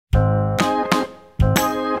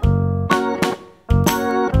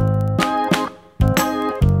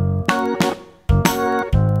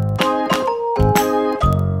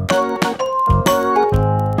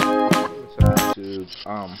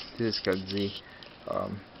This is Kadzi.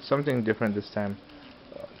 Something different this time.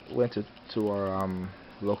 Went to our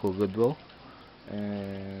local Goodwill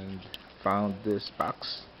and found this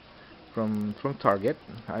box from Target.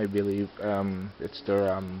 I believe it's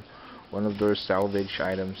their one of their salvage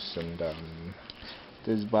items, and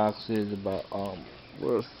this box is about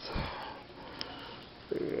worth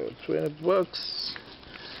 $20.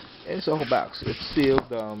 It's a whole box. It's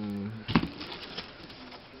sealed.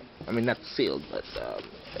 I mean, not sealed, but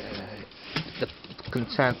the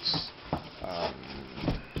contents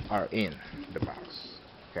are in the box.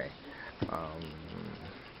 Okay.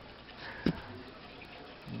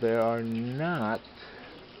 There are not.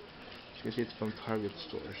 You see, it's from Target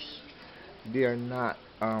stores. They are not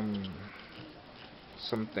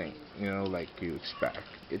something like you expect.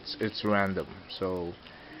 It's random, so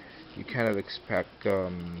you kind of expect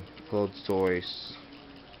clothes, toys,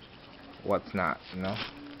 what's not,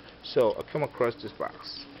 So I come across this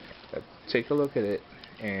box. Take a look at it,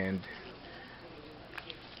 and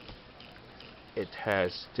it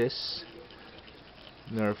has this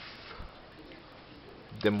Nerf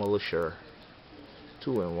Demolisher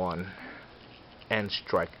 2-in-1 and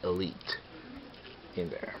Strike Elite in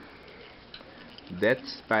there.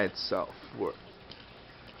 That's by itself worth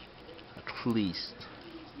at least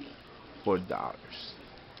 $4.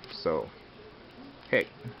 So hey,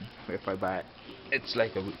 if I buy it, it's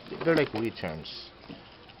like they're like returns.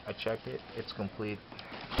 I checked it, it's complete,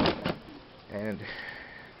 and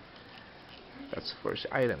that's the first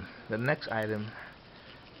item. The next item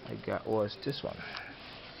I got was this one,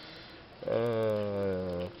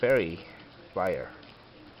 fairy flyer,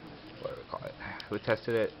 what do we call it. We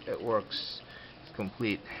tested it, it works, it's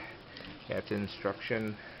complete. You have the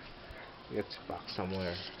instruction, it's box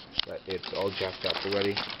somewhere, but it's all jacked up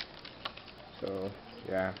already. So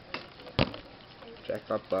yeah, jacked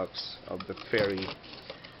up box of the fairy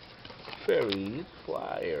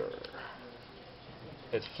flyer.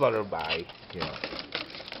 It's Flutterbye,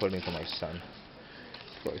 according to my son,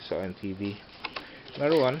 what I saw on TV.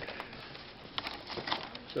 Another one.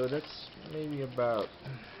 So that's maybe about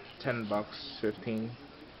 $10, 15.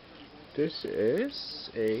 This is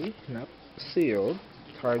a not sealed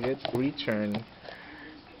Target return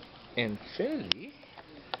Infinity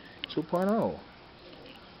 2.0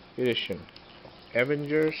 edition.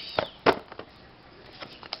 Avengers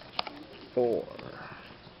Thor.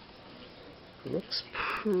 Looks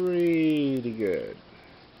pretty good.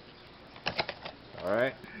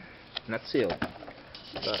 Alright, not sealed,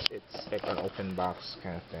 but it's like an open box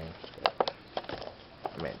kind of thing.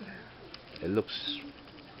 I mean, it looks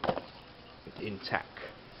intact.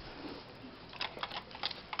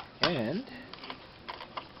 And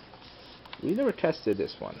we never tested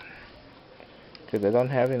this one because I don't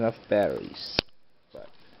have enough batteries. But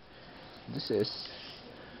this is,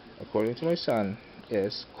 according to my son,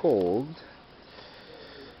 is called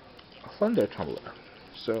a Thunder Tumbler.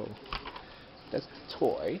 So that's the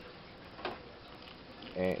toy,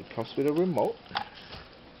 and it comes with a remote.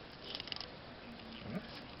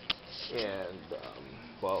 And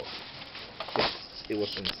well, it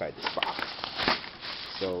was inside this box.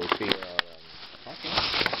 So if you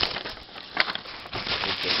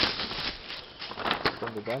just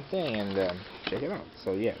open the damn thing and check it out.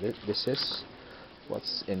 So yeah, this is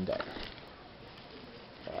what's in there.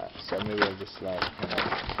 So maybe I'll just like kind of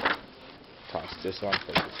toss this one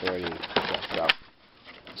because it's already jacked up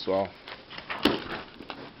as well.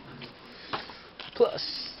 Plus,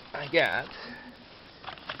 I got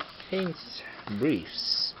Hanes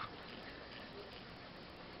briefs,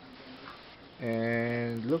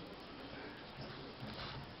 and look,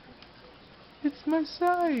 it's my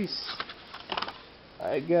size.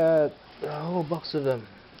 I got a whole box of them.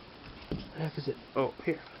 What the heck is it? Oh,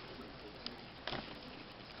 here.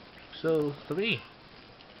 So three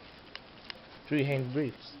Hanes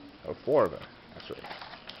briefs, or 4 of them actually.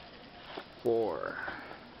 4.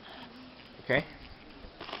 Okay.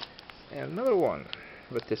 And another one,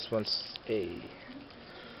 but this one's a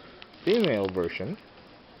female version,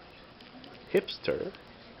 hipster,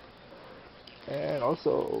 and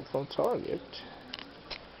also from Target.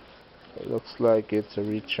 It looks like it's a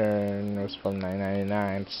return. It was from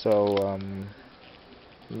 $9.99. So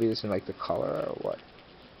maybe it doesn't like the color or what.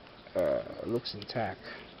 Looks intact.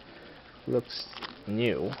 Looks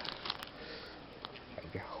new.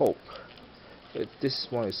 I hope. This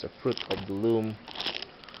one is a Fruit of the Loom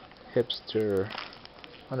hipster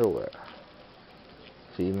underwear,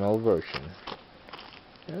 female version.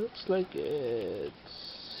 It looks like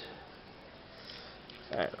it's,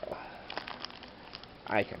 I don't know,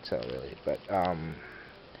 I can't tell really, but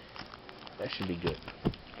that should be good.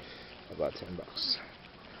 About $10.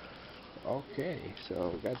 Okay,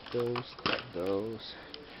 so got those.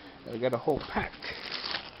 And we got a whole pack.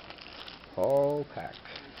 Whole pack.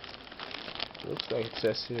 Looks like it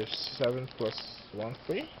says here 7 plus 1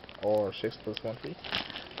 free, or 6 plus 1 free.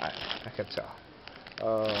 I can tell.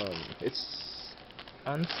 It's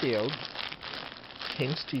unsealed.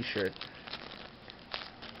 Hinge t-shirt.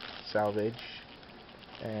 Salvage.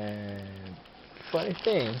 And funny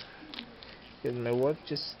thing, because my work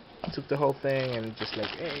just took the whole thing and just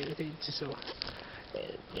like, hey, it's just so,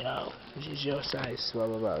 you know, this is your size, blah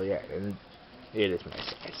blah blah. Yeah, and it is my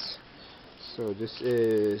size. So this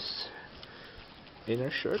is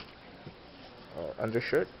inner shirt or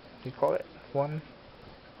undershirt, you call it. 1,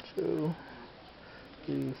 2,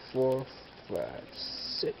 3, 4, 5,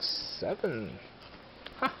 6, 7.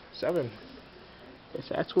 Huh, 7.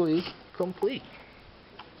 It's actually complete.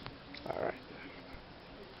 Alright.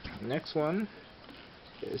 Next one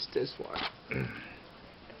is this one.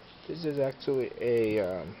 This is actually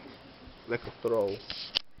a like a throw,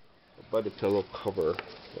 a body pillow cover,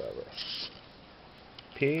 whatever.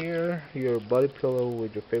 Pair your body pillow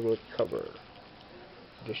with your favorite cover.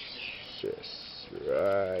 This is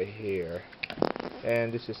right here,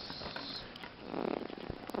 and this is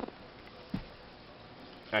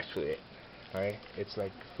actually it. Right? It's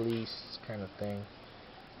like fleece kind of thing.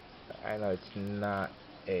 I know it's not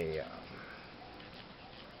a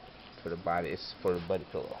for the body, it's for the body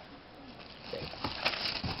pillow. Okay.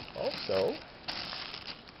 Also,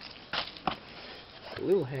 a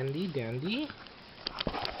little handy dandy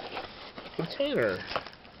container.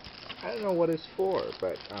 I don't know what it's for,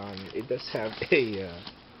 but it does have a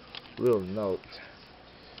little note.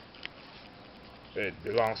 It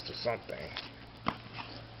belongs to something.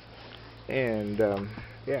 And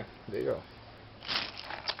yeah, there you go.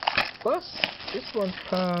 Plus, this one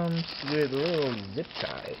comes with a little zip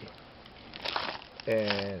tie.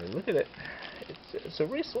 And look at it. It's a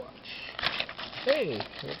wristwatch. Hey,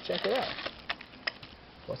 let's check it out.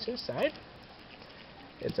 What's inside?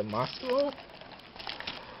 It's a Mossimo.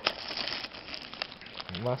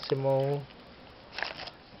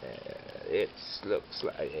 It looks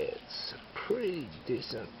like it's pretty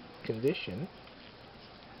decent condition.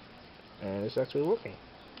 And it's actually working.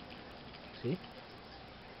 See?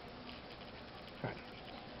 Right.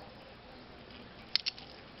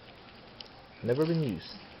 Never been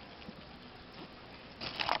used.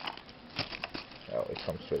 Oh, it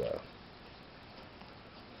comes with a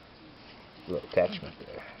little attachment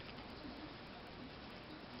there.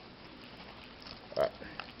 Alright.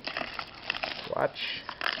 Watch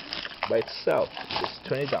by itself is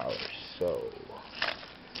 $20. So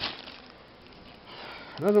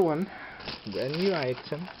another one, brand new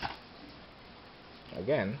item.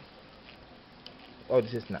 Again. Oh,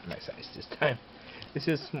 this is not my size this time. This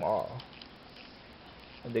is small.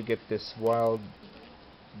 And they get this Wild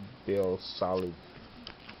Bill solid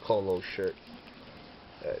polo shirt.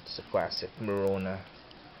 It's a classic Marona,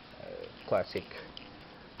 classic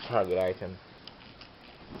Target item.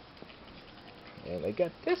 And I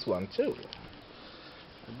got this one too.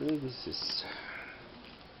 I believe this is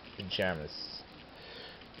pajamas.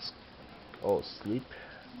 Oh, sleep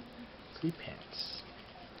pants.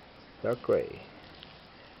 Dark gray.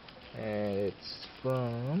 And it's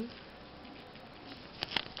from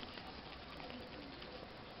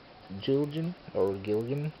Gilgan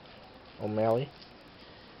O'Malley.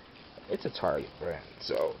 It's a Target brand,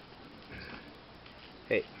 so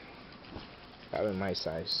hey, I'm in my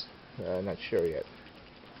size. Not sure yet.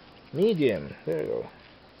 Medium. There you go.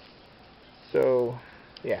 So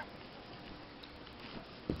yeah.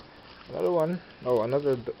 Another one. Oh,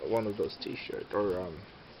 another one of those T-shirt or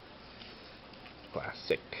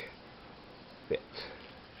classic fit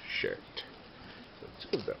shirt. So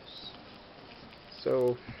 2 of those.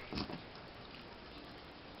 So,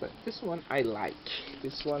 but this one I like.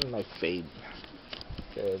 This one my fave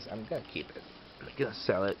because I'm gonna keep it. I'm gonna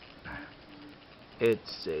sell it.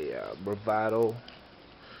 It's a Bravado.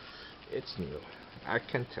 It's new. I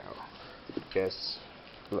can tell because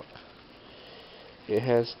look. It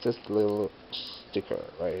has this little sticker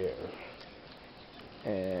right here,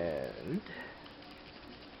 and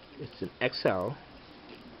it's an XL.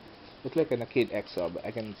 It's like an Arcade XL, but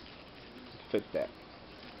I can fit that.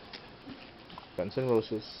 Guns N'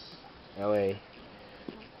 Roses, LA,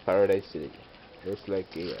 Paradise City. Looks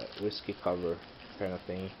like a whiskey cover kind of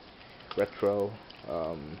thing, retro,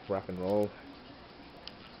 rock and roll,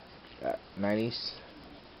 90s.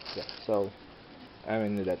 Yeah, so I'm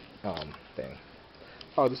into that thing.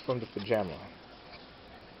 Oh, this is from the Pajama.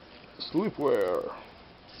 Sleepwear.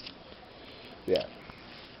 Yeah.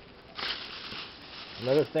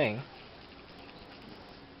 Another thing.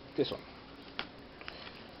 this one.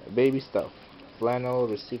 Baby stuff. Flannel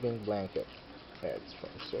receiving blanket. That's from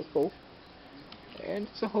CIRCO. And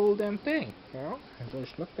it's a whole damn thing, you know. And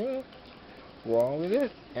there's nothing wrong with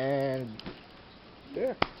it. And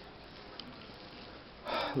there.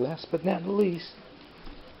 Last but not least,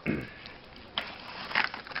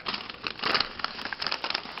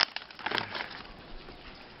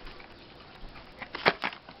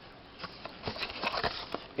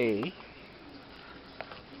 a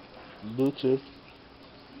Bluetooth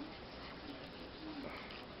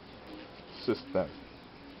system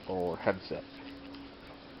or headset.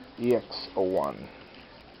 EX01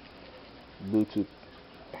 Bluetooth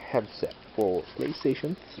headset for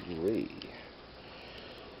PlayStation 3.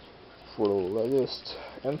 For the latest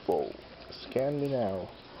info, scan me now.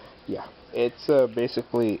 Yeah, it's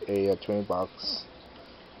basically a 20 bucks.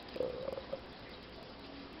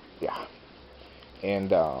 Yeah,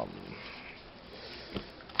 and I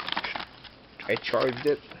charged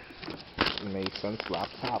it in my son's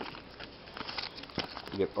laptop.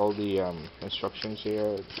 You get all the instructions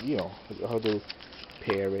here, you know, how to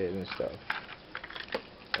pair it and stuff,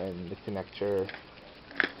 and the connector,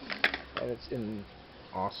 and it's in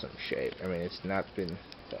awesome shape. I mean, it's not been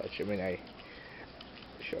touched. I mean, I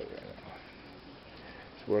show you right now.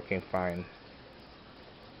 It's working fine.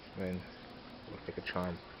 I mean, looks like a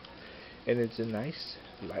charm, and it's a nice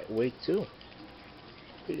lightweight too.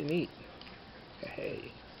 Pretty neat.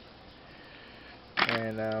 Hey,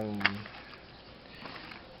 and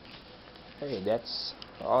hey, that's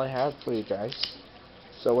all I have for you guys.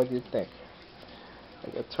 So what do you think? I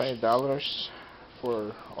got $20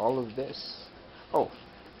 for all of this. Oh,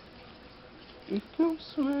 it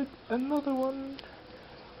comes with another one.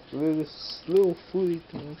 Little footy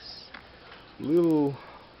things, little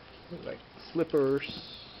like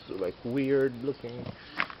slippers, like weird looking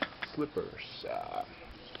slippers.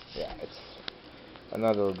 Yeah, it's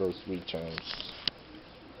another of those returns.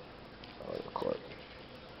 What do you call it?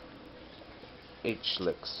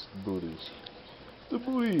 H-Licks booties. The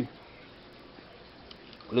booty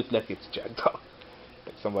looked like it's jacked up.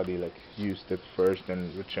 Like somebody like used it first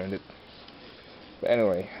and returned it. But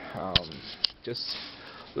anyway, just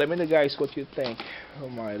let me know, guys, what you think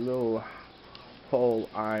of my little haul.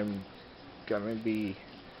 I'm gonna be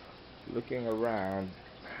looking around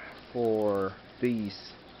for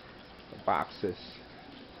these boxes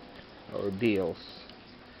or deals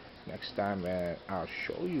next time, and I'll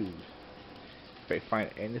show you if I find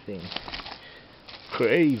anything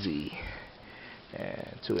crazy.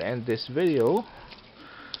 And to end this video,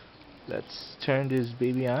 let's turn this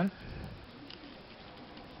baby on.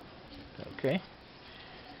 Okay,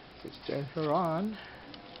 let's turn her on.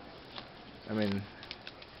 I mean,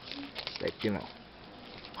 like, you know,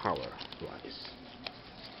 power wise.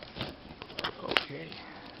 Okay,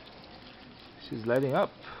 she's lighting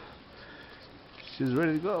up. She's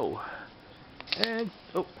ready to go. And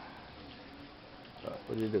oh,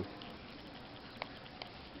 what do you do?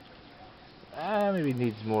 Maybe it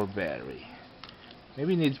needs more battery.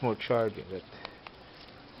 Maybe it needs more charging, but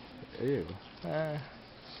ew,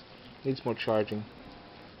 needs more charging.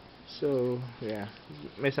 So yeah,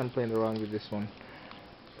 mess I'm playing around with this one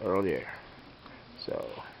earlier. So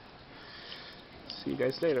see you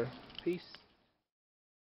guys later.